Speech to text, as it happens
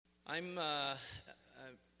I'm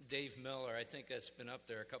Dave Miller. I think that's been up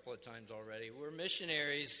there a couple of times already. We're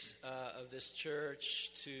missionaries of this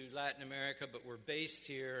church to Latin America, but we're based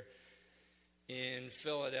here in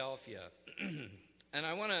Philadelphia. And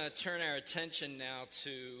I want to turn our attention now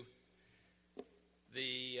to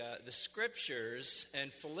the scriptures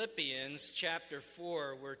and Philippians chapter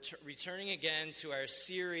 4. We're returning again to our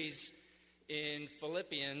series in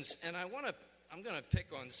Philippians, and I'm going to pick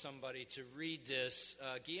on somebody to read this.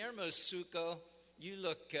 Guillermo Succo, you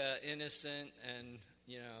look innocent, and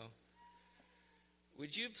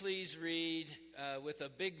would you please read with a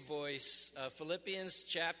big voice Philippians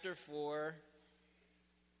chapter 4,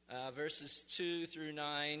 verses 2 through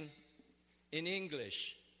 9 in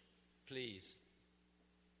English, please.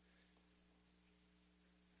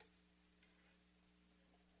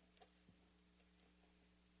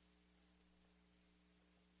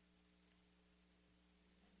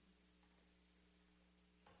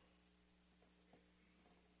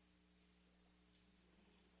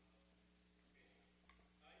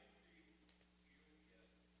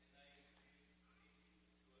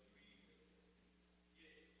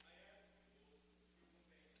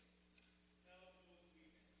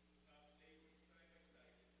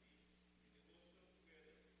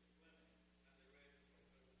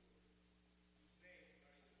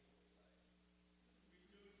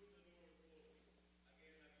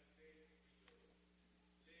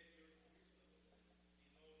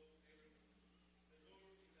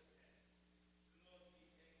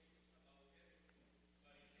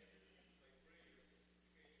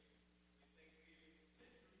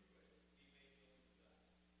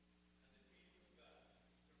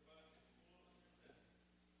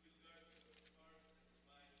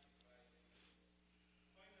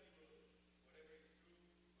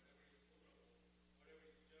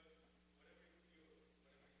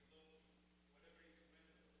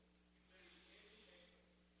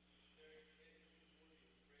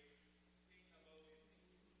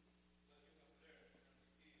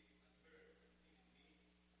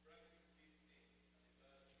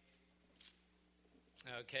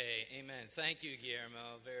 Okay, amen. Thank you,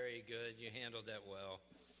 Guillermo. Very good. You handled that well.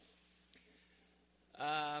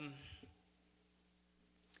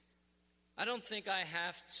 I don't think I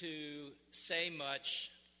have to say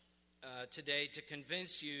much today to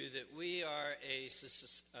convince you that we are a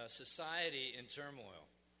society in turmoil.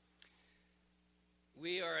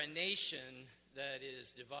 We are a nation that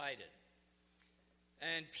is divided.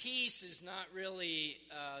 And peace is not really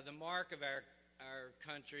the mark of our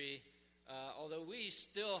country. Although we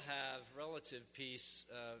still have relative peace,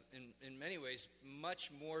 in many ways, much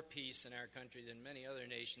more peace in our country than many other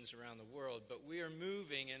nations around the world, but we are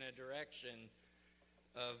moving in a direction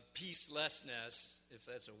of peacelessness, if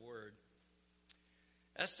that's a word.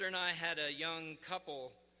 Esther and I had a young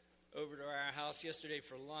couple over to our house yesterday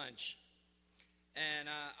for lunch, and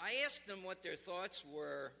I asked them what their thoughts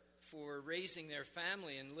were for raising their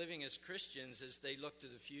family and living as Christians as they look to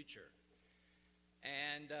the future.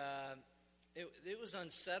 And it was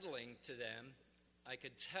unsettling to them. I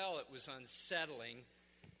could tell it was unsettling.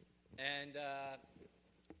 And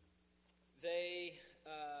they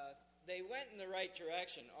went in the right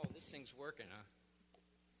direction. Oh, this thing's working, huh?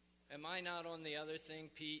 Am I not on the other thing,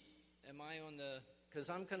 Pete? Am I on the... Because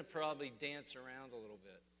I'm going to probably dance around a little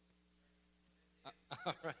bit.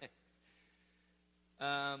 All right.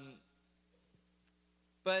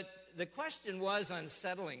 But the question was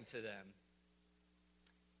unsettling to them.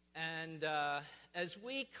 And as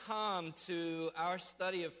we come to our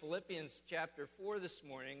study of Philippians chapter 4 this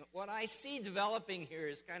morning, what I see developing here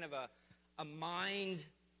is kind of a mind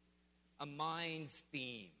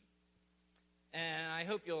theme. And I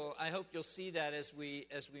hope you'll see that as we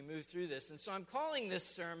move through this. And so I'm calling this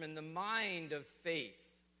sermon The Mind of Faith.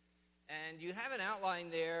 And you have an outline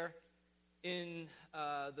there in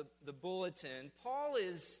the bulletin. Paul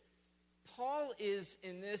is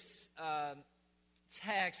in this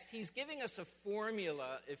text, he's giving us a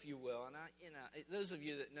formula, if you will. And those of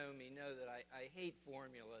you that know me know that I hate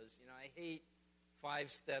formulas. I hate 5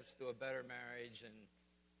 steps to a better marriage and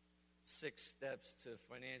 6 steps to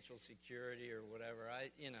financial security or whatever.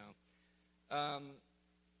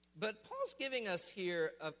 But Paul's giving us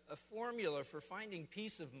here a formula for finding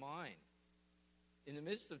peace of mind in the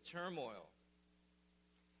midst of turmoil.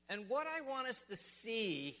 And what I want us to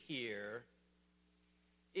see here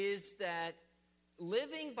is that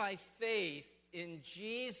living by faith in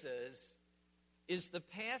Jesus is the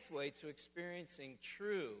pathway to experiencing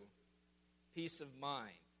true peace of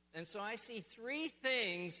mind. And so I see 3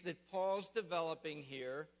 things that Paul's developing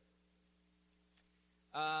here.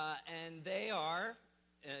 And they are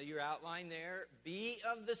your outline there. Be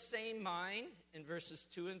of the same mind in verses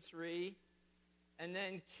 2 and 3. And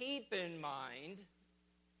then keep in mind,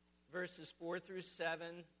 verses 4 through 7,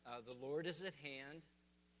 the Lord is at hand.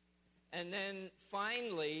 And then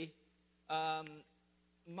finally,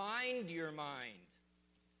 mind your mind.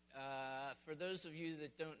 For those of you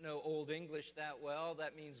that don't know Old English that well,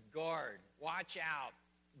 that means guard. Watch out.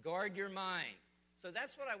 Guard your mind. So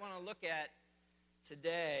that's what I want to look at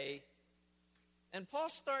today. And Paul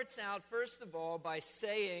starts out, first of all, by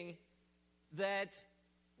saying that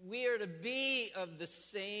we are to be of the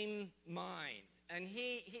same mind. And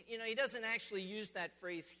he doesn't actually use that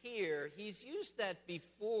phrase here. He's used that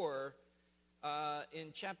before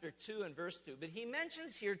in chapter 2 and verse 2. But he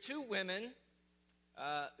mentions here two women,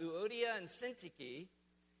 Euodia and Syntyche,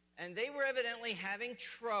 and they were evidently having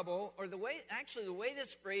trouble, or the way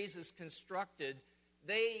this phrase is constructed,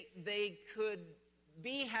 they could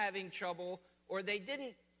be having trouble, or they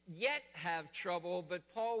didn't yet have trouble, but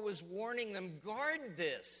Paul was warning them, guard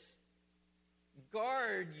this.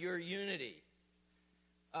 Guard your unity.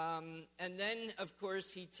 And then, of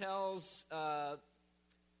course, he tells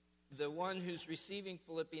the one who's receiving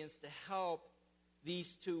Philippians to help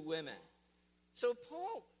these two women. So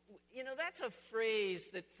Paul, that's a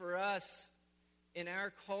phrase that for us in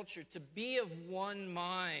our culture, to be of one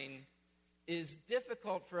mind is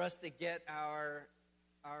difficult for us to get our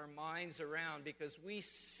minds around because we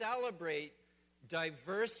celebrate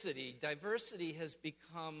diversity. Diversity has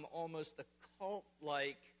become almost a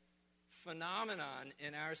cult-like phenomenon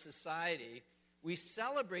in our society. We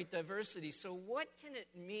celebrate diversity. So what can it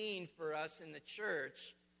mean for us in the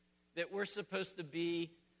church that we're supposed to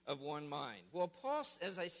be of one mind? Well, Paul,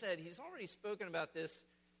 as I said, he's already spoken about this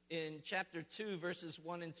in chapter 2, verses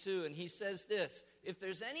 1 and 2, and he says this: if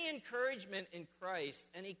there's any encouragement in Christ,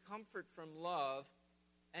 any comfort from love,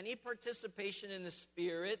 any participation in the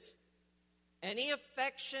Spirit, any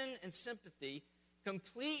affection and sympathy,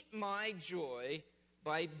 complete my joy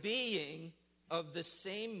by being of the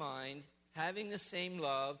same mind, having the same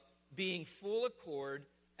love, being full accord,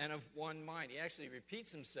 and of one mind. He actually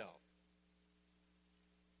repeats himself.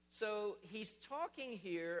 So he's talking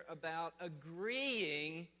here about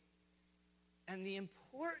agreeing, and the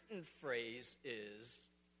important phrase is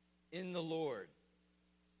in the Lord.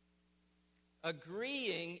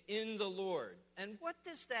 Agreeing in the Lord. And what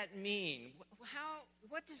does that mean?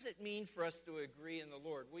 What does it mean for us to agree in the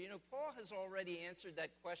Lord? Well, Paul has already answered that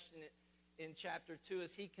question in chapter 2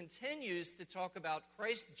 as he continues to talk about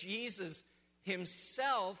Christ Jesus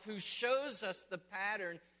himself, who shows us the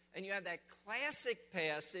pattern. And you have that classic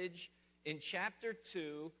passage in chapter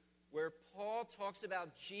 2 where Paul talks about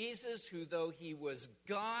Jesus, who though he was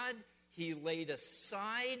God, he laid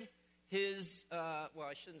aside his, I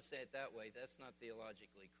shouldn't say it that way. That's not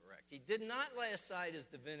theologically correct. He did not lay aside his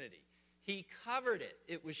divinity. He covered it.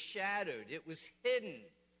 It was shadowed. It was hidden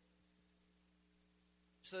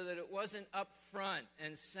so that it wasn't up front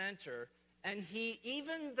and center. And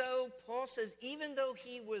Paul says, even though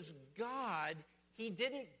he was God, he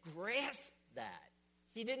didn't grasp that.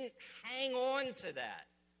 He didn't hang on to that.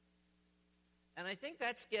 And I think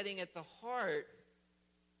that's getting at the heart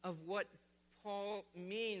of what Paul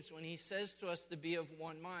means when he says to us to be of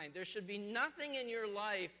one mind. There should be nothing in your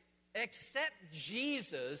life except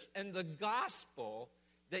Jesus and the gospel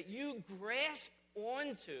that you grasp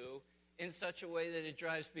onto in such a way that it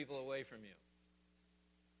drives people away from you.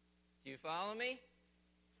 Do you follow me?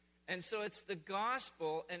 And so it's the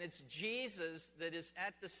gospel and it's Jesus that is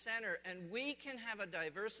at the center, and we can have a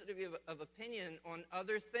diversity of opinion on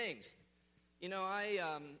other things.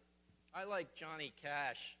 I like Johnny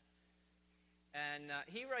Cash. And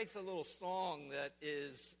he writes a little song that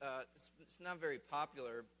is, it's not very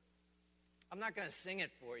popular. I'm not going to sing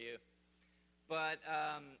it for you. But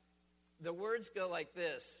the words go like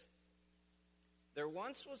this. There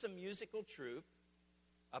once was a musical troupe,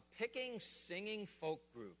 a picking, singing folk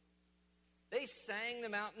group. They sang the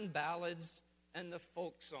mountain ballads and the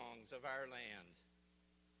folk songs of our land.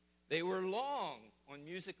 They were long on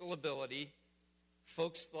musical ability.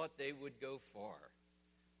 Folks thought they would go far.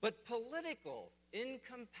 But political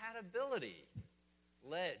incompatibility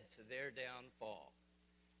led to their downfall.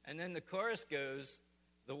 And then the chorus goes,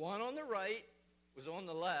 the one on the right was on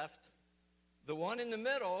the left, the one in the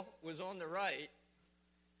middle was on the right,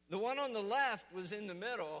 the one on the left was in the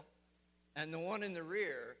middle, and the one in the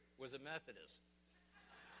rear was a Methodist.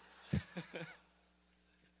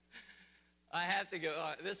 I have to go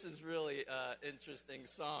on. This is really an interesting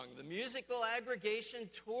song. The musical aggregation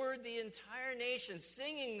toured the entire nation,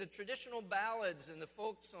 singing the traditional ballads and the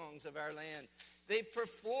folk songs of our land. They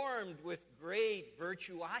performed with great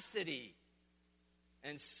virtuosity.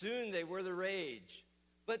 and soon they were the rage.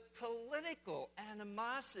 But political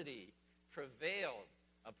animosity prevailed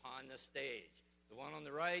upon the stage. The one on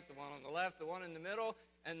the right, the one on the left, the one in the middle,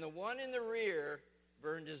 and the one in the rear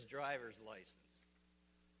burned his driver's license.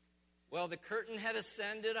 Well, the curtain had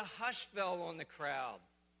ascended, a hush fell on the crowd,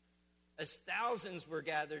 as thousands were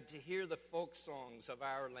gathered to hear the folk songs of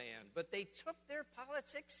our land. But they took their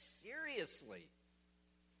politics seriously.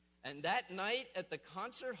 And that night at the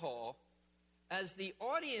concert hall, as the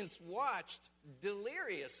audience watched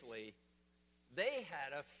deliriously, they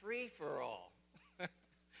had a free-for-all.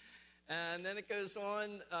 And then it goes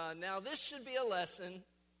on, now this should be a lesson.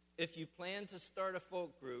 If you plan to start a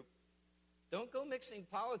folk group, don't go mixing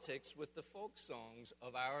politics with the folk songs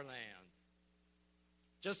of our land.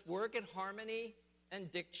 Just work at harmony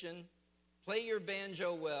and diction, play your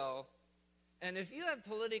banjo well, and if you have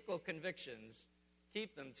political convictions,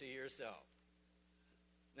 keep them to yourself.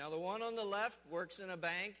 Now, the one on the left works in a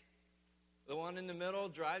bank. The one in the middle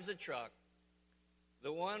drives a truck.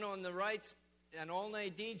 The one on the right's an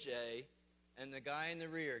all-night DJ, and the guy in the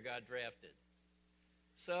rear got drafted.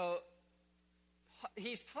 So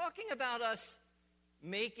he's talking about us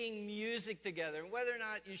making music together. And whether or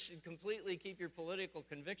not you should completely keep your political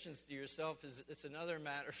convictions to yourself is another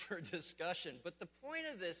matter for discussion. But the point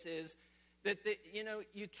of this is that you're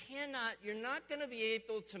not going to be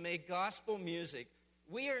able to make gospel music.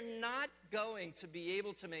 We are not going to be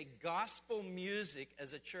able to make gospel music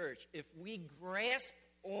as a church if we grasp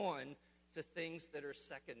on to things that are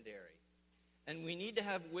secondary. And we need to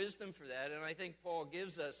have wisdom for that, and I think Paul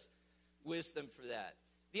gives us wisdom for that.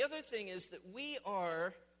 The other thing is that we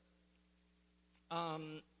are,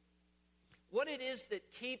 what it is that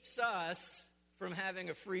keeps us from having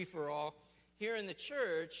a free-for-all here in the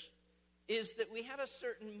church is that we have a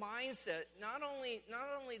certain mindset, not only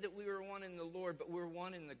that we were one in the Lord, but we're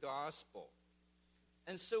one in the gospel.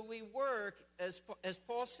 And so we work, as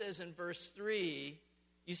Paul says in verse 3,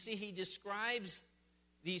 you see he describes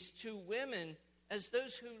these two women as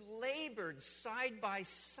those who labored side by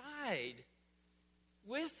side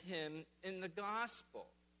with him in the gospel.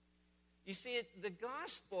 You see, the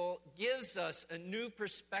gospel gives us a new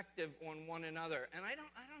perspective on one another. And I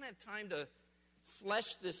don't have time to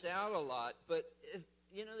flesh this out a lot, but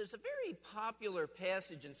there's a very popular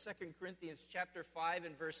passage in 2 Corinthians chapter 5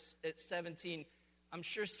 and verse 17. I'm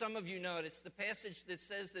sure some of you know it. It's the passage that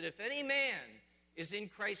says that if any man is in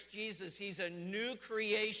Christ Jesus, he's a new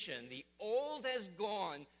creation. The old has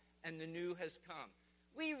gone and the new has come.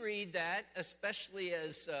 We read that, especially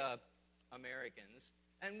as Americans,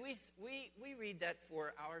 and we read that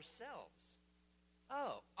for ourselves.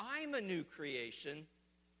 Oh, I'm a new creation.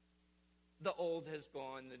 The old has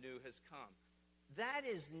gone, the new has come. That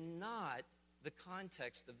is not the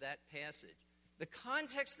context of that passage. The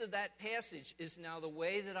context of that passage is now the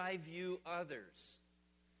way that I view others.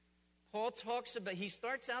 Paul he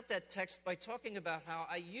starts out that text by talking about how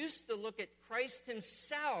I used to look at Christ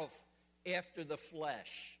himself after the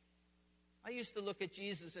flesh. I used to look at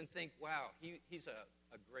Jesus and think, wow, he's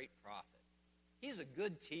a great prophet. He's a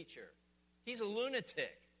good teacher. He's a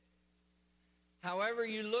lunatic. However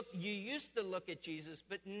you used to look at Jesus,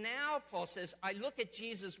 but now, Paul says, I look at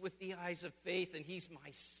Jesus with the eyes of faith, and he's my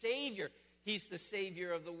Savior. He's the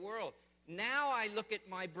Savior of the world. Now I look at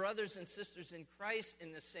my brothers and sisters in Christ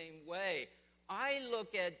in the same way. I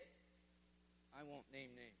won't name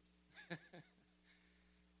names.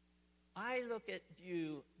 I look at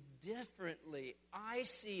you differently. I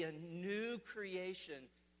see a new creation.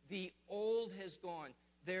 The old has gone.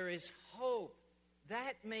 There is hope.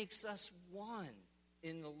 That makes us one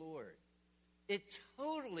in the Lord. It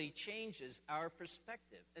totally changes our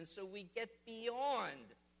perspective. And so we get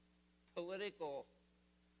beyond political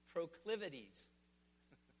proclivities.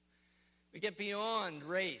 We get beyond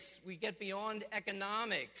race. We get beyond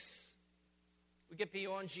economics. We get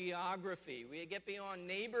beyond geography. We get beyond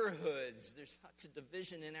neighborhoods. There's lots of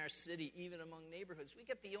division in our city, even among neighborhoods. We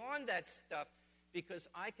get beyond that stuff because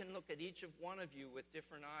I can look at each of one of you with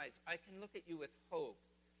different eyes. I can look at you with hope.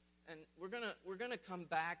 And we're gonna come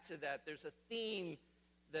back to that. There's a theme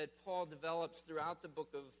that Paul develops throughout the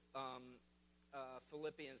book of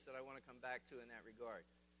Philippians that I want to come back to in that regard.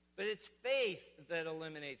 But it's faith that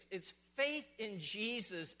eliminates. It's faith in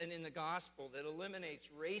Jesus and in the gospel that eliminates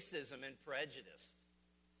racism and prejudice.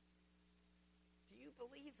 Do you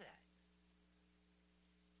believe that?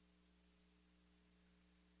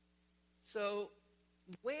 So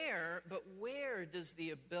where does the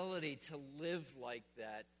ability to live like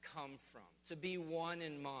that come from? To be one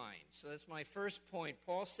in mind. So that's my first point.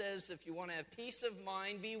 Paul says if you want to have peace of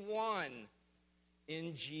mind, be one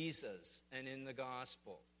in Jesus and in the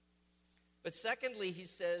gospel. But secondly, he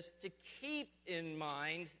says to keep in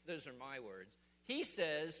mind, those are my words, he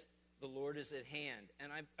says the Lord is at hand.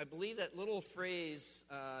 And I believe that little phrase,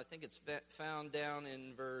 I think it's found down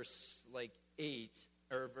in verse 8,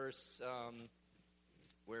 or verse,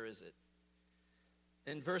 where is it?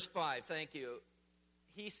 In verse 5, thank you.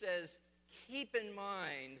 He says, keep in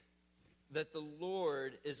mind that the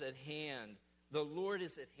Lord is at hand. The Lord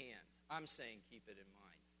is at hand. I'm saying keep it in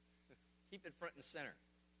mind. Keep it front and center.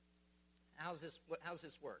 How's this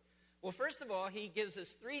work? Well, first of all, he gives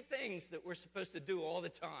us three things that we're supposed to do all the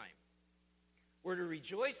time. We're to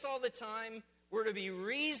rejoice all the time, we're to be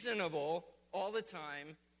reasonable all the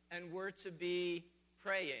time, and we're to be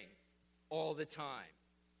praying all the time.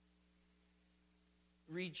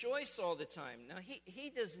 Rejoice all the time. Now, he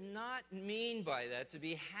does not mean by that to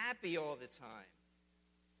be happy all the time.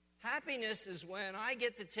 Happiness is when I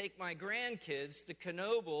get to take my grandkids to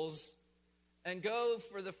Knoebels and go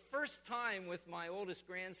for the first time with my oldest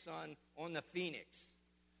grandson on the Phoenix.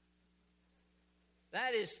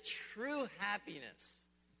 That is true happiness.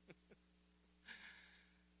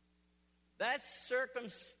 That's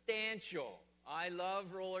circumstantial. I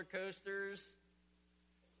love roller coasters,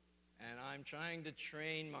 and I'm trying to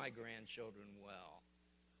train my grandchildren well,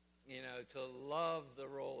 to love the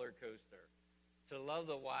roller coaster, to love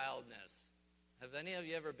the wildness. Have any of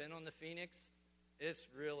you ever been on the Phoenix? It's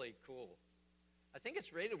really cool. I think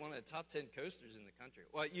it's rated one of the top 10 coasters in the country.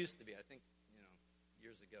 Well, it used to be, I think,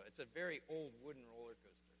 years ago. It's a very old wooden roller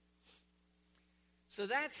coaster. So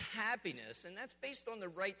that's happiness, and that's based on the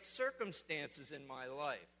right circumstances in my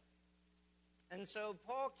life. And so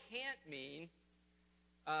Paul can't mean,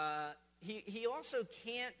 he also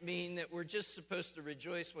can't mean that we're just supposed to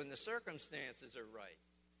rejoice when the circumstances are right.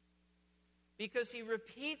 Because he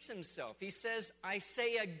repeats himself. He says, I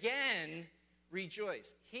say again,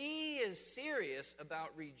 rejoice. He is serious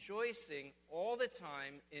about rejoicing all the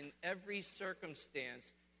time in every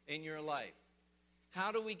circumstance in your life.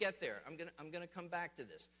 How do we get there? I'm going to come back to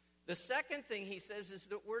this. The second thing he says is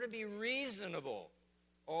that we're to be reasonable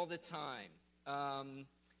all the time.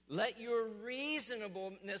 Let your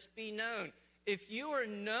reasonableness be known. If you are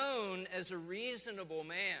known as a reasonable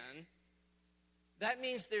man, that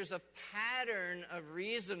means there's a pattern of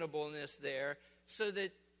reasonableness there, so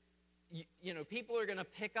that people are going to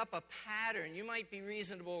pick up a pattern. You might be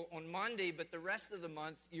reasonable on Monday, but the rest of the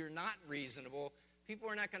month you're not reasonable. People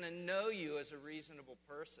are not going to know you as a reasonable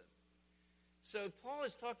person. So Paul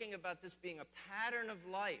is talking about this being a pattern of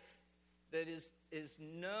life that is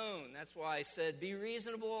known. That's why I said be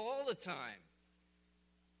reasonable all the time.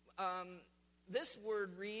 This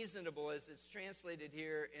word reasonable, as it's translated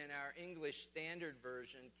here in our English Standard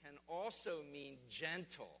Version, can also mean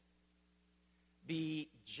gentle. Be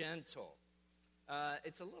gentle.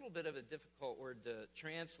 It's a little bit of a difficult word to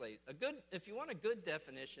translate. If you want a good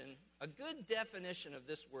definition of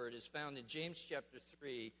this word is found in James chapter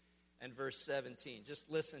 3 and verse 17. Just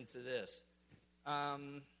listen to this.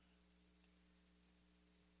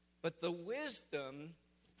 But the wisdom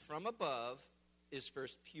from above is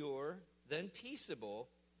first pure, then peaceable,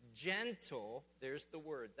 gentle. There's the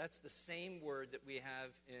word. That's the same word that we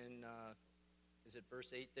have in, is it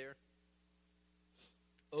verse 8 there?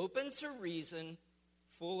 Open to reason,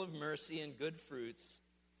 full of mercy and good fruits,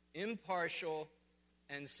 impartial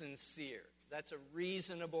and sincere. That's a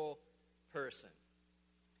reasonable person.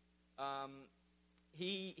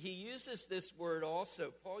 He uses this word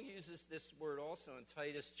also. Paul uses this word also in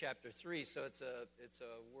Titus chapter 3. So it's a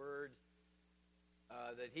word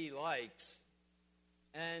that he likes.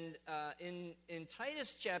 And in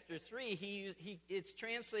Titus chapter 3, it's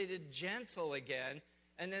translated gentle again.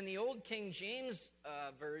 And then the old King James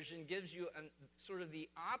version gives you sort of the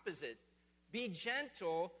opposite. Be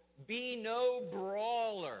gentle, be no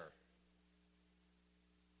brawler.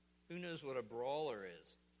 Who knows what a brawler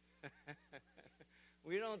is?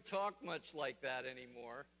 We don't talk much like that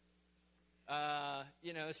anymore.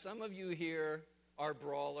 Some of you here are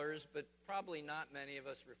brawlers, but probably not many of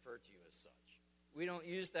us refer to you as such. We don't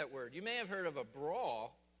use that word. You may have heard of a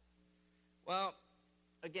brawl. Well,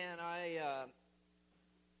 again, I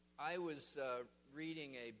was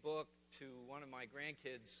reading a book to one of my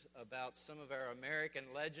grandkids about some of our American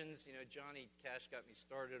legends. Johnny Cash got me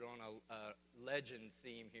started on a legend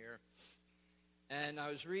theme here. And I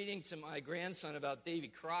was reading to my grandson about Davy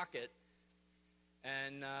Crockett.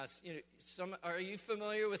 And, are you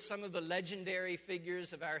familiar with some of the legendary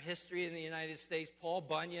figures of our history in the United States? Paul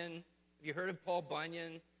Bunyan. Have you heard of Paul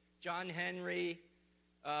Bunyan? John Henry.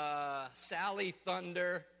 Sally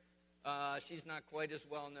Thunder. She's not quite as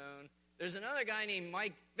well known. There's another guy named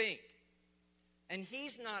Mike Fink. And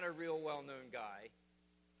he's not a real well-known guy.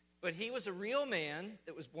 But he was a real man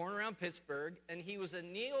that was born around Pittsburgh, and he was a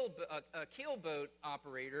keelboat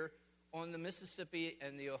operator on the Mississippi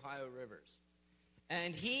and the Ohio rivers.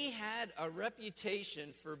 And he had a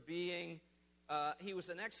reputation for being, he was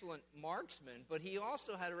an excellent marksman, but he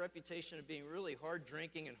also had a reputation of being really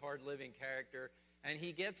hard-drinking and hard-living character. And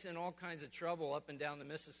he gets in all kinds of trouble up and down the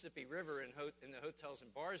Mississippi River in the hotels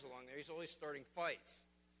and bars along there. He's always starting fights.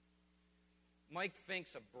 Mike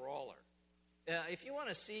Fink's a brawler. If you want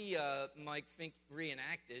to see Mike Fink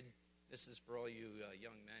reenacted, this is for all you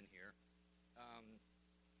young men here,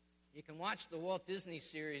 you can watch the Walt Disney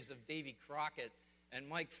series of Davy Crockett, and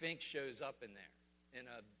Mike Fink shows up in there in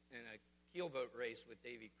a keelboat race with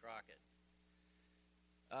Davy Crockett.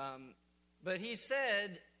 But he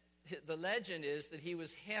said, the legend is that he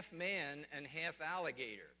was half man and half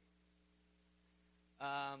alligator.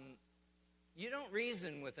 You don't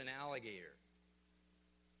reason with an alligator.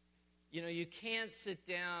 You know, you can't sit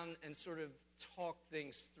down and sort of talk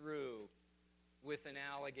things through with an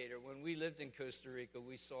alligator. When we lived in Costa Rica,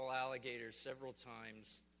 we saw alligators several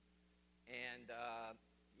times. And,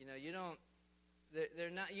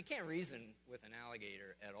 you can't reason with an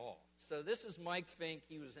alligator at all. So this is Mike Fink.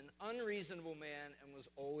 He was an unreasonable man and was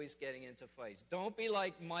always getting into fights. Don't be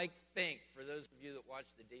like Mike Fink, for those of you that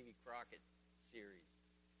watched the Davy Crockett series.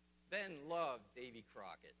 Ben loved Davy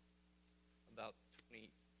Crockett about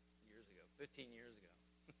 15 years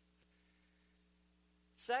ago.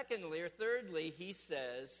 Secondly, or thirdly, he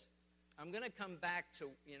says, I'm going to come back to,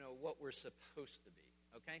 what we're supposed to be,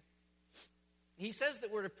 okay? He says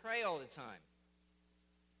that we're to pray all the time.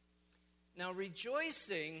 Now,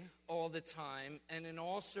 rejoicing all the time and in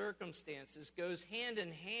all circumstances goes hand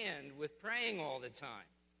in hand with praying all the time.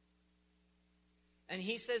 And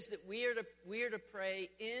he says that we are to pray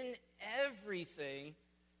in everything.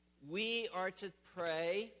 We are to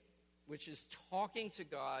pray, which is talking to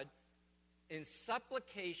God, in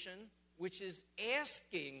supplication, which is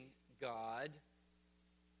asking God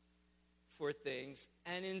for things,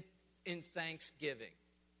 and in thanksgiving.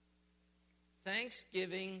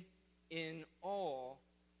 Thanksgiving in all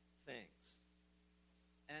things.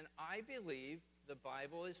 And I believe the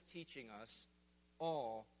Bible is teaching us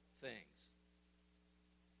all things.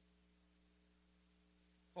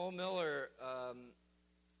 Paul Miller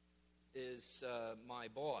is my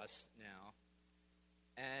boss now.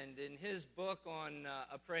 And in his book on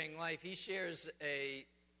A Praying Life, he shares a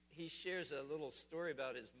little story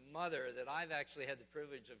about his mother that I've actually had the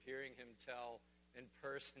privilege of hearing him tell in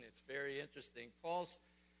person. It's very interesting. Paul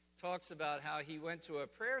talks about how he went to a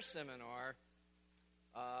prayer seminar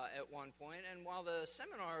at one point, and while the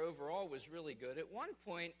seminar overall was really good, at one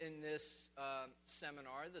point in this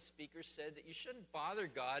seminar, the speaker said that you shouldn't bother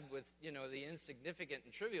God with, the insignificant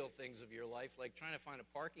and trivial things of your life, like trying to find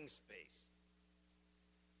a parking space.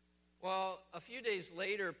 Well, a few days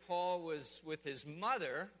later, Paul was with his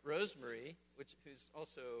mother, Rosemary, who's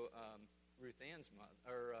also Roseanne's mother.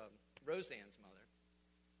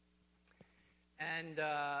 And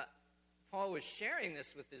Paul was sharing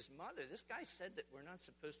this with his mother. This guy said that we're not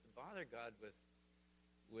supposed to bother God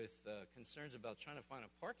with concerns about trying to find a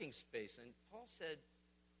parking space. And Paul said,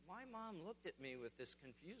 my mom looked at me with this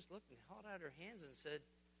confused look and held out her hands and said,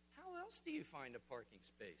 how else do you find a parking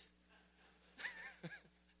space?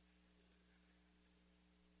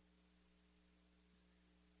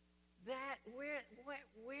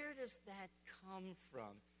 Where does that come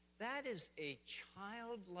from? That is a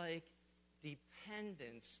childlike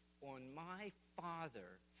dependence on my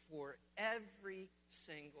Father for every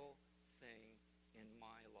single thing in my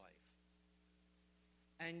life.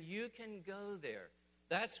 And you can go there.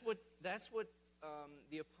 That's what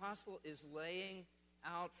the apostle is laying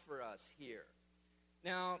out for us here.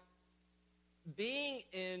 Now, being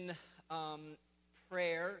in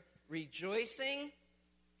prayer, rejoicing,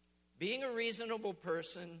 being a reasonable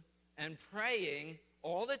person, and praying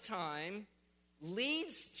all the time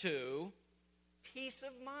leads to peace of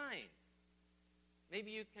mind. Maybe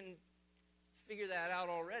you can figure that out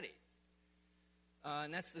already.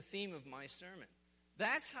 And that's the theme of my sermon.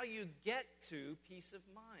 That's how you get to peace of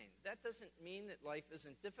mind. That doesn't mean that life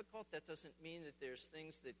isn't difficult. That doesn't mean that there's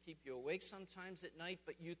things that keep you awake sometimes at night.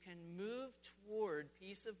 But you can move toward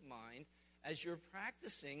peace of mind as you're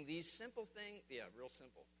practicing these simple things. Yeah, real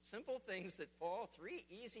simple. Simple things that Paul, 3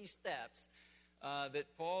 easy steps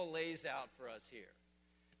that Paul lays out for us here.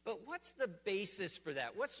 But what's the basis for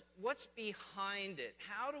that? What's behind it?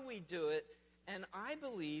 How do we do it? And I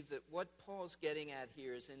believe that what Paul's getting at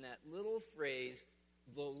here is in that little phrase,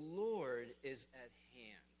 the Lord is at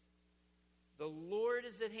hand. The Lord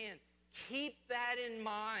is at hand. Keep that in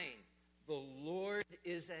mind. The Lord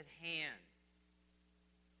is at hand.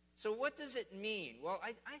 So what does it mean? Well,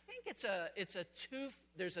 I think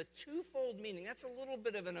there's a twofold meaning. That's a little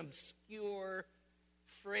bit of an obscure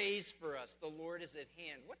phrase for us. The Lord is at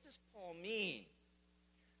hand. What does Paul mean?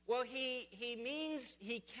 Well, he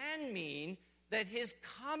can mean that his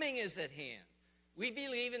coming is at hand. We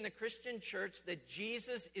believe in the Christian church that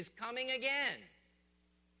Jesus is coming again.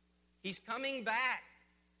 He's coming back.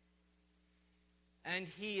 And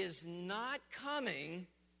he is not coming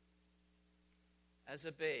as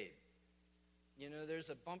a babe. You know, there's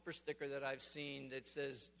a bumper sticker that I've seen that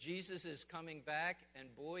says, Jesus is coming back,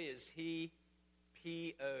 and boy, is he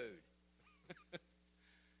P.O.'d.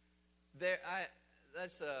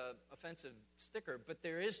 That's an offensive sticker, but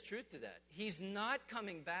there is truth to that. He's not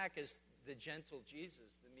coming back as the gentle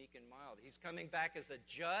Jesus, the meek and mild. He's coming back as a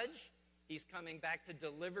judge. He's coming back to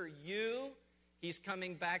deliver you. He's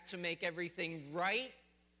coming back to make everything right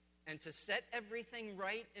and to set everything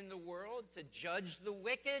right in the world, to judge the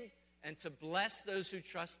wicked and to bless those who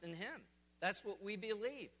trust in him. That's what we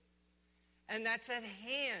believe. And that's at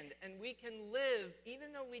hand, and we can live,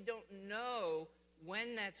 even though we don't know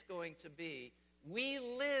when that's going to be, we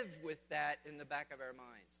live with that in the back of our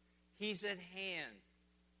minds. He's at hand.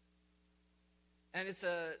 And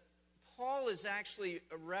Paul is actually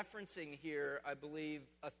referencing here, I believe,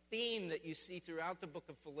 a theme that you see throughout the book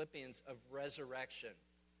of Philippians of resurrection.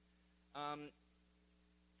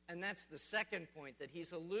 And that's the second point that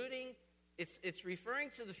he's alluding. It's referring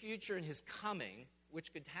to the future and his coming,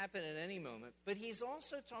 which could happen at any moment. But he's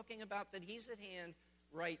also talking about that he's at hand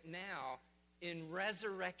right now in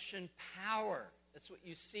resurrection power. That's what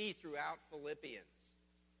you see throughout Philippians.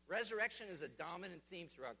 Resurrection is a dominant theme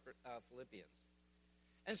throughout Philippians.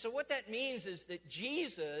 And so what that means is that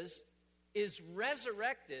Jesus is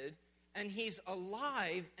resurrected, and he's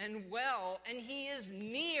alive and well, and he is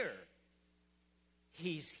near.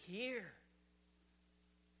 He's here.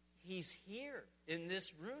 He's here in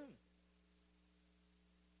this room.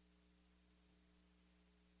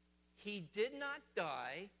 He did not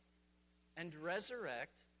die and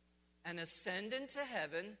resurrect and ascend into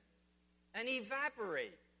heaven and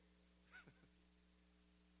evaporate.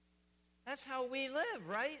 That's how we live,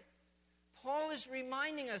 right? Paul is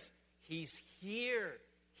reminding us he's here.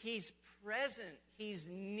 He's present. He's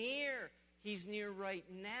near. He's near right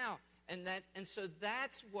now. And so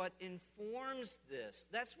that's what informs this.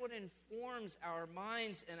 That's what informs our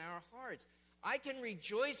minds and our hearts. I can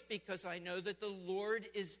rejoice because I know that the Lord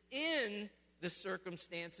is in the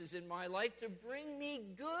circumstances in my life to bring me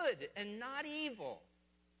good and not evil.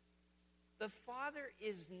 The Father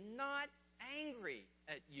is not angry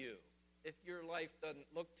at you if your life doesn't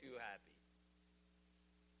look too happy.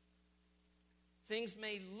 Things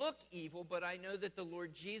may look evil, but I know that the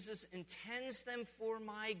Lord Jesus intends them for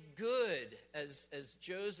my good, as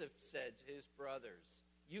Joseph said to his brothers.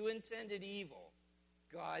 You intended evil.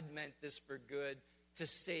 God meant this for good, to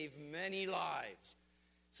save many lives.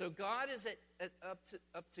 So God is up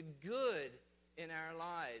to good in our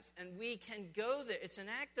lives, and we can go there. It's an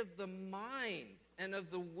act of the mind and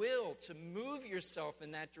of the will to move yourself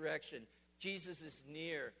in that direction. Jesus is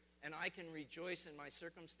near, and I can rejoice in my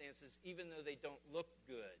circumstances even though they don't look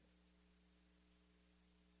good.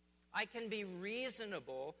 I can be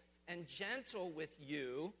reasonable and gentle with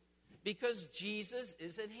you because Jesus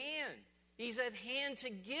is at hand. He's at hand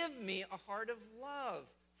to give me a heart of love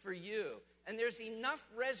for you. And there's enough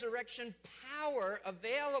resurrection power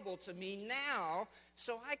available to me now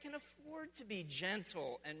so I can afford to be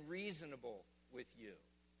gentle and reasonable with you.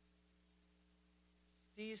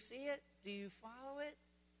 Do you see it? Do you follow it?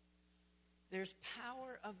 There's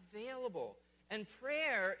power available. And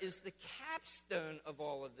prayer is the capstone of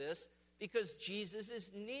all of this because Jesus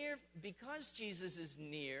is near. Because Jesus is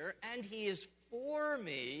near and he is for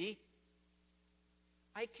me,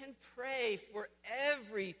 I can pray for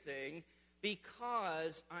everything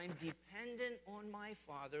because I'm dependent on my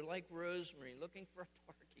Father, like Rosemary, looking for a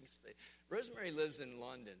parking space. Rosemary lives in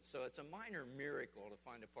London, so it's a minor miracle to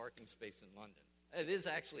find a parking space in London. It is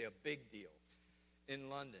actually a big deal in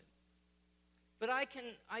London. But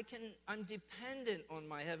I'm dependent on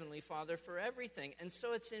my Heavenly Father for everything. And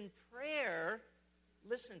so it's in prayer,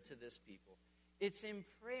 listen to this, people. It's in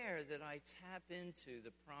prayer that I tap into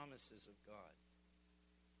the promises of God.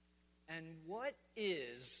 And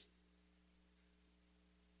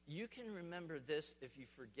you can remember this if you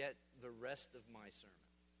forget the rest of my sermon.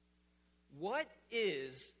 What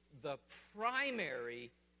is the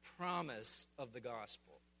primary promise of the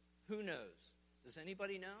gospel? Who knows? Does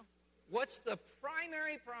anybody know? What's the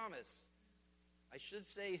primary promise? I should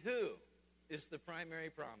say who is the primary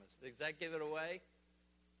promise. Does that give it away?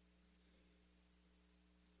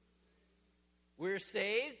 We're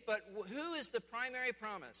saved, but who is the primary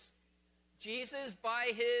promise? Jesus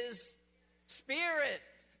by his Spirit.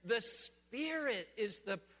 The Spirit is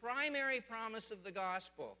the primary promise of the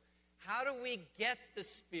gospel. How do we get the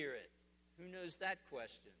Spirit? Who knows that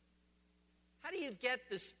question? How do you get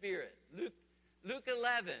the Spirit? Luke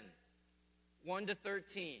 11, 1 to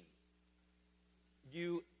 13.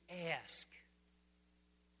 You ask.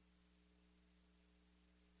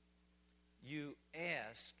 You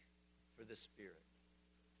ask for the Spirit.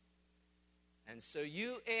 And so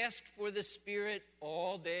you ask for the Spirit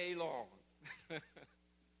all day long.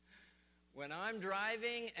 When I'm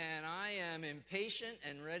driving and I am impatient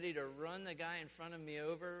and ready to run the guy in front of me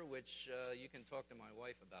over, which you can talk to my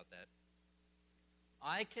wife about that,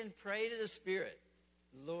 I can pray to the Spirit,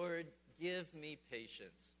 Lord, give me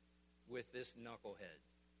patience with this knucklehead.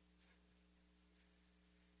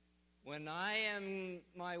 When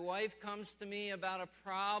my wife comes to me about a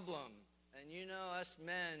problem, and you know us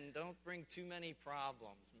men don't bring too many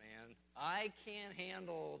problems, man. I can't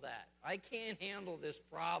handle that. I can't handle this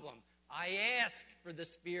problem. I ask for the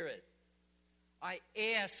Spirit. I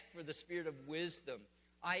ask for the Spirit of wisdom.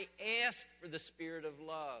 I ask for the Spirit of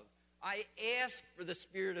love. I ask for the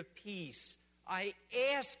Spirit of peace. I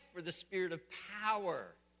ask for the Spirit of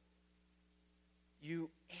power. You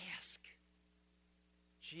ask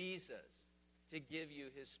Jesus to give you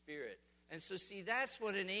his Spirit. And so, see, that's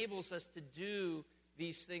what enables us to do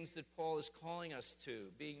these things that Paul is calling us to,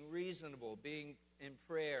 being reasonable, being in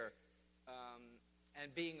prayer,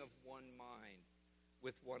 and being of one mind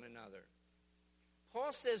with one another.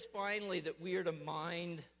 Paul says finally that we are to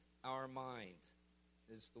mind our mind,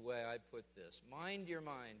 is the way I put this. Mind your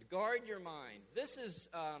mind. Guard your mind. This is,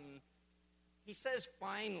 he says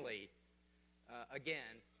finally,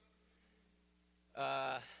 again.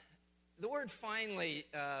 The word finally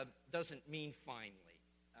doesn't mean finally.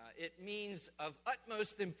 It means of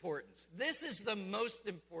utmost importance. This is the most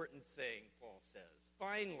important thing, Paul says.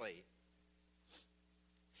 Finally,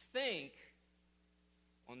 think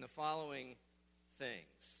on the following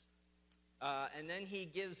things. And then he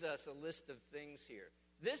gives us a list of things here.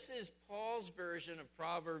 This is Paul's version of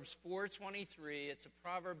Proverbs 4:23. It's a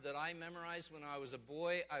proverb that I memorized when I was a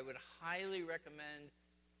boy. I would highly recommend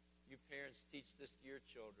you parents teach this to your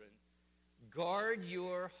children. Guard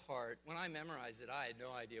your heart. When I memorized it, I had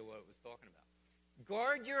no idea what it was talking about.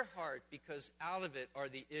 Guard your heart, because out of it are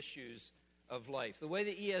the issues of life. The way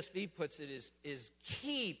the ESV puts it is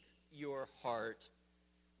keep your heart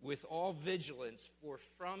with all vigilance, for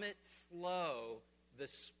from it flow the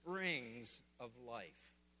springs of life.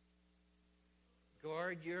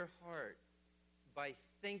 Guard your heart by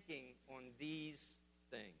thinking on these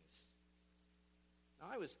things. Now,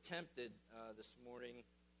 I was tempted this morning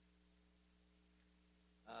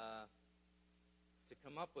to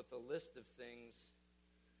come up with a list of things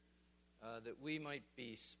that we might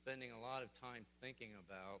be spending a lot of time thinking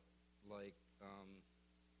about, like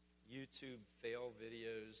YouTube fail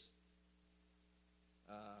videos,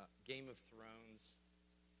 Game of Thrones,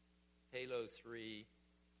 Halo 3,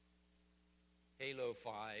 Halo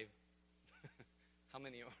 5, how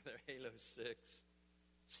many are there? Halo 6,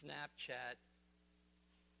 Snapchat,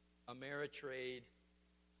 Ameritrade,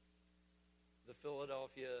 the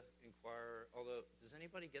Philadelphia Inquirer. Although, does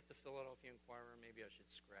anybody get the Philadelphia Inquirer? Maybe I should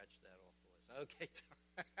scratch that off the list. Okay.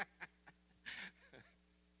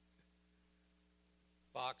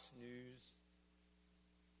 Fox News,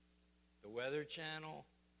 the Weather Channel,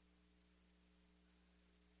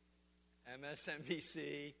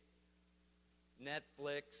 MSNBC,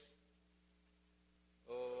 Netflix,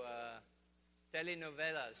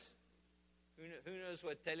 telenovelas. Who knows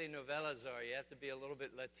what telenovelas are? You have to be a little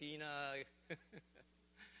bit Latina.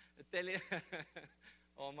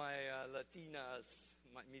 All my Latinas,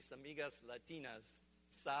 mis amigas Latinas,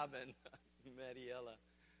 saben, Mariela.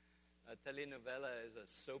 A telenovela is a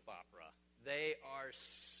soap opera. They are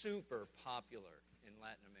super popular in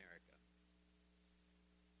Latin America.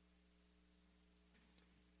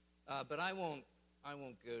 But I won't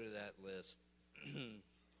go to that list.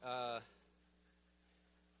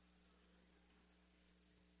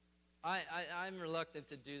 I'm reluctant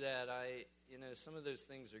to do that. Some of those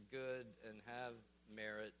things are good and have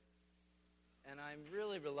merit. And I'm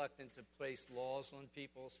really reluctant to place laws on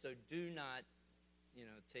people, so do not,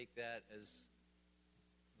 take that as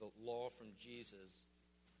the law from Jesus.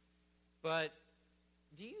 But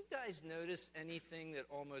do you guys notice anything that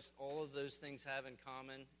almost all of those things have in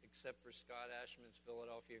common, except for Scott Ashman's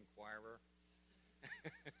Philadelphia Inquirer?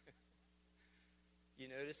 You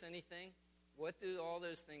notice anything? What do all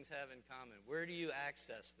those things have in common? Where do you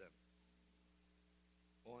access them?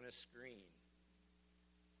 On a screen.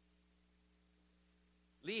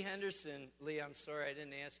 Lee Henderson, Lee, I'm sorry I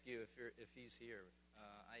didn't ask you if he's here.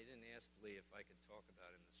 I didn't ask Lee if I could talk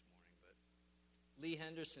about him this morning, but Lee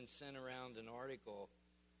Henderson sent around an article.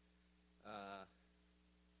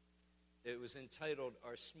 It was entitled,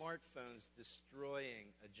 "Are Smartphones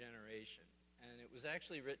Destroying a Generation?" And it was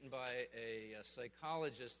actually written by a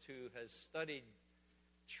psychologist who has studied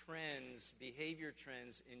trends, behavior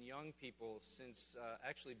trends in young people since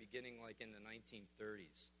actually beginning like in the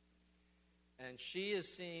 1930s. And she is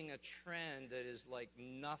seeing a trend that is like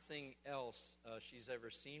nothing else she's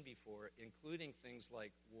ever seen before, including things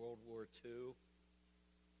like World War II.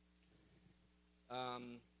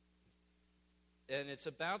 And it's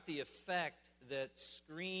about the effect that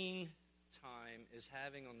screen time is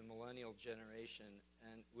having on the millennial generation,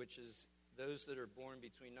 and which is those that are born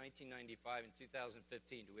between 1995 and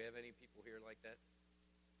 2015. Do we have any people here like that?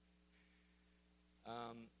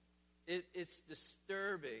 It's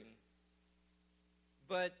disturbing,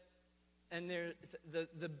 and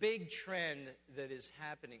the big trend that is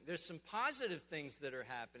happening. There's some positive things that are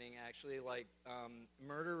happening, actually, like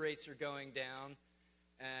murder rates are going down,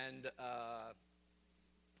 and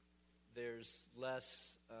there's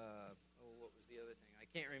less, what was the other thing? I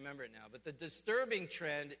can't remember it now. But the disturbing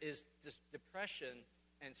trend is depression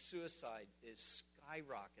and suicide is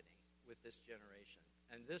skyrocketing with this generation.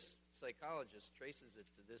 And this psychologist traces it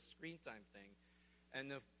to this screen time thing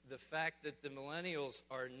and the fact that the millennials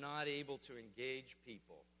are not able to engage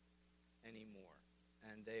people anymore.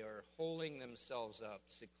 And they are holding themselves up,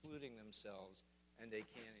 secluding themselves, and they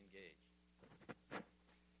can't engage.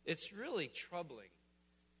 It's really troubling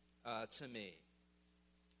to me.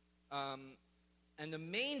 And the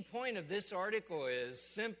main point of this article is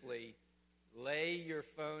simply lay your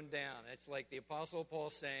phone down. It's like the Apostle Paul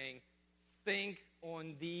saying, think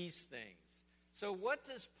on these things. So what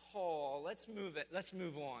does Paul, let's move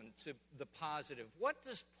on to the positive. What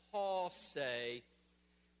does Paul say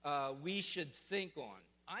we should think on?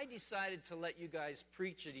 I decided to let you guys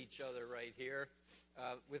preach at each other right here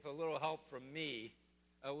with a little help from me.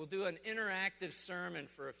 We'll do an interactive sermon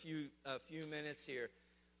for a few minutes here.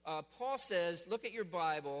 Paul says, look at your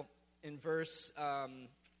Bible in verse 8.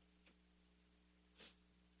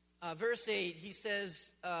 He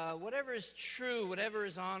says, whatever is true, whatever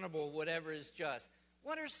is honorable, whatever is just.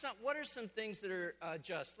 What are some things that are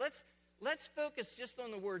just? Let's focus just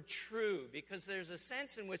on the word true, because there's a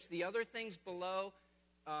sense in which the other things below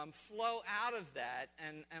flow out of that,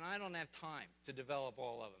 and I don't have time to develop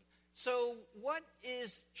all of them. So what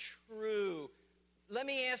is true? Let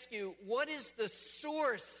me ask you, what is the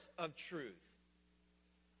source of truth?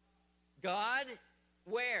 God?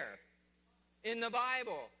 Where? In the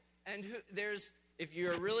Bible. And if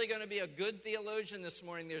you're really going to be a good theologian this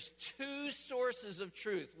morning, there's two sources of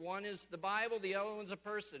truth. One is the Bible, the other one's a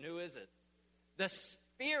person. Who is it? The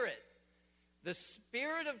Spirit. The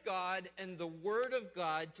Spirit of God and the Word of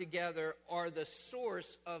God together are the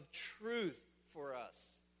source of truth for us.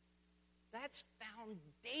 That's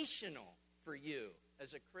foundational for you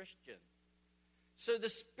as a Christian. So the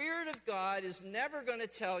Spirit of God is never going to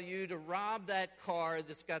tell you to rob that car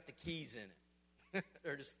that's got the keys in it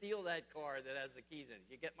or to steal that car that has the keys in it.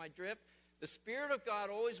 You get my drift? The Spirit of God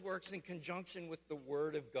always works in conjunction with the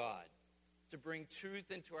Word of God to bring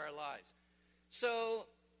truth into our lives. So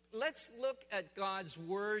let's look at God's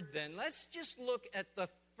Word then. Let's just look at the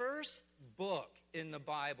first book in the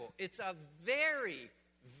Bible. It's a very,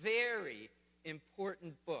 very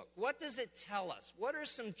important book. What does it tell us? What are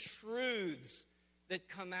some truths that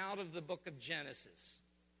come out of the book of Genesis?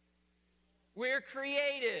 We're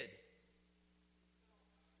created.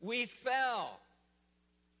 We fell.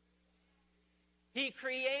 He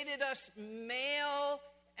created us male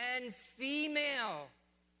and female.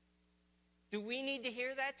 Do we need to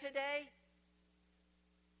hear that today?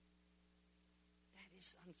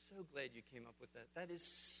 I'm so glad you came up with that. That is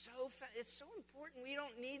it's so important. We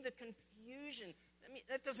don't need the confusion. I mean,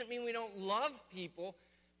 that doesn't mean we don't love people,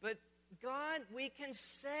 but God, we can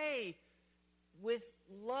say with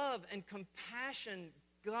love and compassion,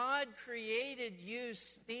 God created you,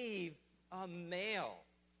 Steve, a male.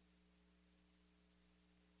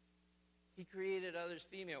 He created others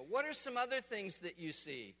female. What are some other things that you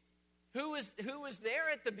see? Who was there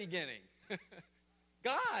at the beginning?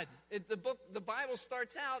 God. The Bible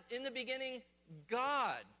starts out, in the beginning,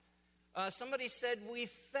 God. Somebody said we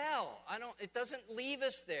fell. It doesn't leave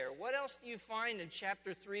us there. What else do you find in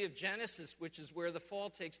chapter 3 of Genesis, which is where the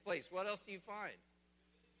fall takes place? What else do you find?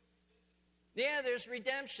 Yeah, there's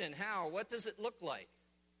redemption. How? What does it look like?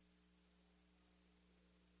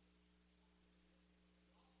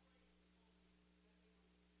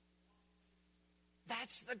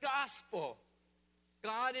 That's the gospel.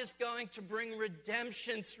 God is going to bring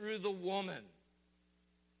redemption through the woman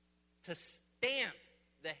to stamp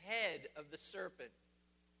the head of the serpent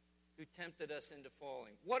who tempted us into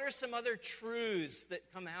falling. What are some other truths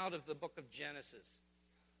that come out of the book of Genesis?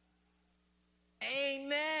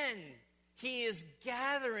 Amen. He is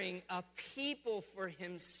gathering a people for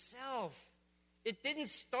himself. It didn't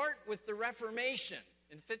start with the Reformation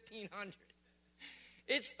in 1500.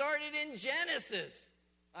 It started in Genesis.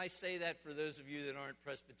 I say that for those of you that aren't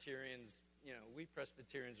Presbyterians. You know, we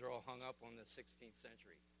Presbyterians are all hung up on the 16th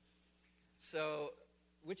century. So,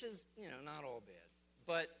 which is, not all bad.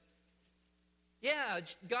 But, yeah,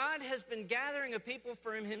 God has been gathering a people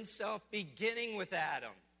for himself beginning with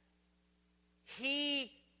Adam.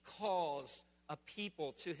 He calls a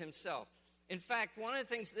people to himself. In fact, one of the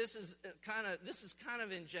things, this is kind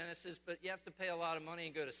of in Genesis, but you have to pay a lot of money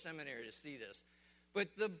and go to seminary to see this.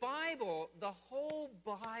 But the Bible, the whole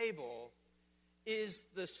Bible, is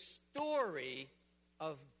the story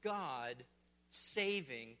of God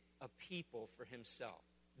saving a people for himself.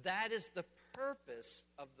 That is the purpose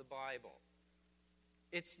of the Bible.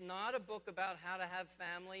 It's not a book about how to have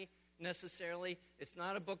family, necessarily. It's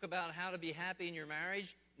not a book about how to be happy in your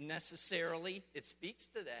marriage, necessarily. It speaks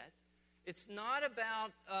to that. It's not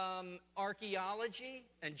about archaeology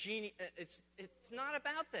and it's not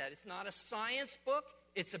about that. It's not a science book.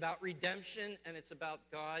 It's about redemption, and it's about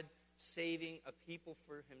God saving a people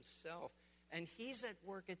for himself. And he's at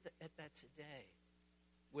work at that today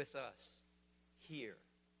with us here.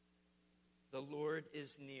 The Lord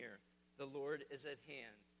is near. The Lord is at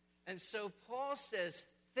hand. And so Paul says,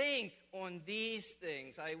 think on these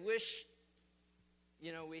things. I wish,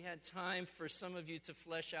 we had time for some of you to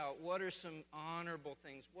flesh out what are some honorable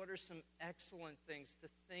things, what are some excellent things to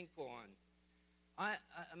think on.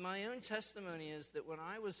 My own testimony is that when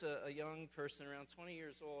I was a young person, around 20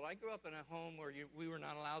 years old, I grew up in a home where we were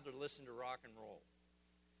not allowed to listen to rock and roll.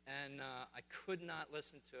 And I could not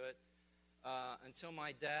listen to it until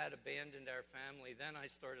my dad abandoned our family. Then I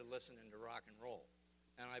started listening to rock and roll.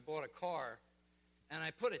 And I bought a car, and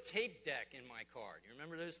I put a tape deck in my car. You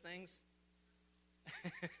remember those things?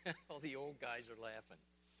 All the old guys are laughing.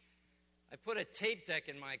 I put a tape deck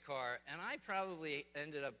in my car, and I probably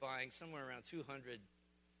ended up buying somewhere around 200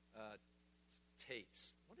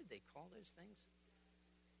 tapes. What did they call those things?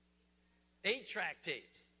 8-track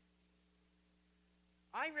tapes.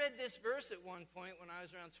 I read this verse at one point when I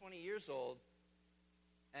was around 20 years old,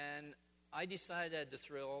 and I decided I had to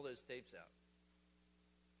throw all those tapes out.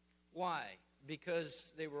 Why?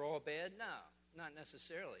 Because they were all bad? No, not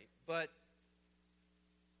necessarily. But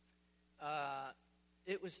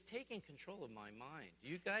it was taking control of my mind. Do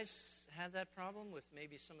you guys have that problem with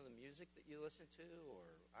maybe some of the music that you listen to? Or,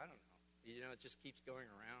 I don't know. It just keeps going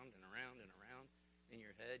around and around and around in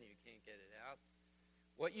your head, and you can't get it out.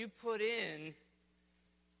 What you put in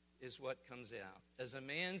is what comes out. As a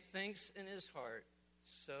man thinks in his heart,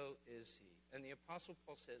 so is he. And the Apostle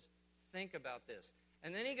Paul says, think about this.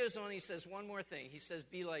 And then he goes on, he says one more thing. He says,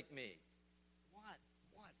 be like me. What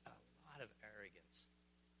a lot of arrogance.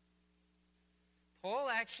 Paul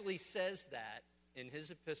actually says that in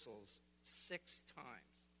his epistles 6 times.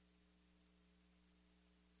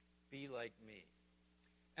 Be like me.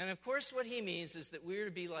 And of course what he means is that we're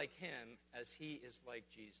to be like him as he is like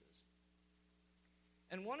Jesus.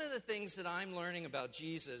 And one of the things that I'm learning about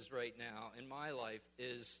Jesus right now in my life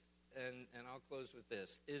is, and I'll close with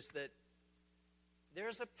this, is that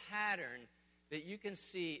there's a pattern that you can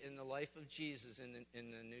see in the life of Jesus in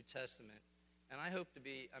the New Testament. And I'm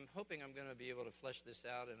hoping I'm going to be able to flesh this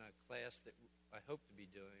out in a class that I hope to be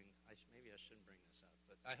doing. Maybe I shouldn't bring this up,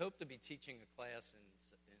 but I hope to be teaching a class in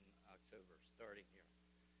October, starting here.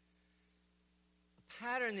 A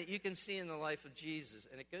pattern that you can see in the life of Jesus,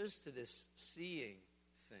 and it goes to this seeing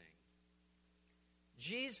thing.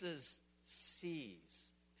 Jesus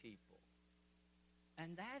sees people.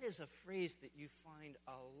 And that is a phrase that you find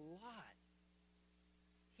a lot.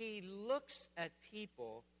 He looks at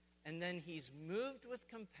people, and then he's moved with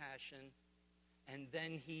compassion, and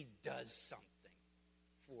then he does something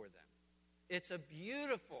for them. It's a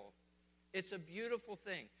beautiful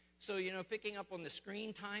thing. So, picking up on the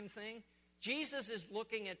screen time thing, Jesus is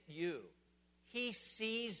looking at you. He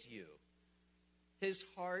sees you. His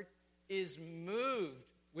heart is moved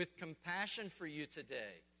with compassion for you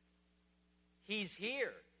today. He's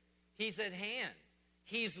here. He's at hand.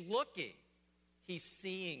 He's looking. He's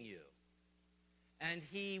seeing you. And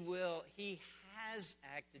he has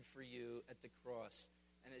acted for you at the cross.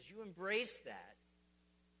 And as you embrace that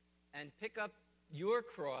and pick up your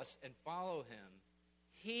cross and follow him,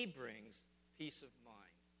 he brings peace of mind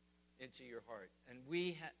into your heart. And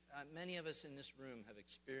many of us in this room have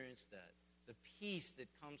experienced that. The peace that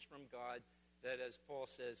comes from God that, as Paul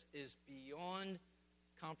says, is beyond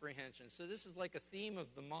comprehension. So this is like a theme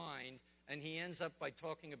of the mind, and he ends up by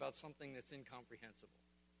talking about something that's incomprehensible.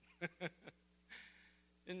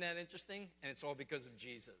 Isn't that interesting? And it's all because of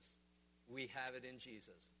Jesus. We have it in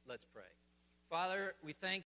Jesus. Let's pray. Father, we thank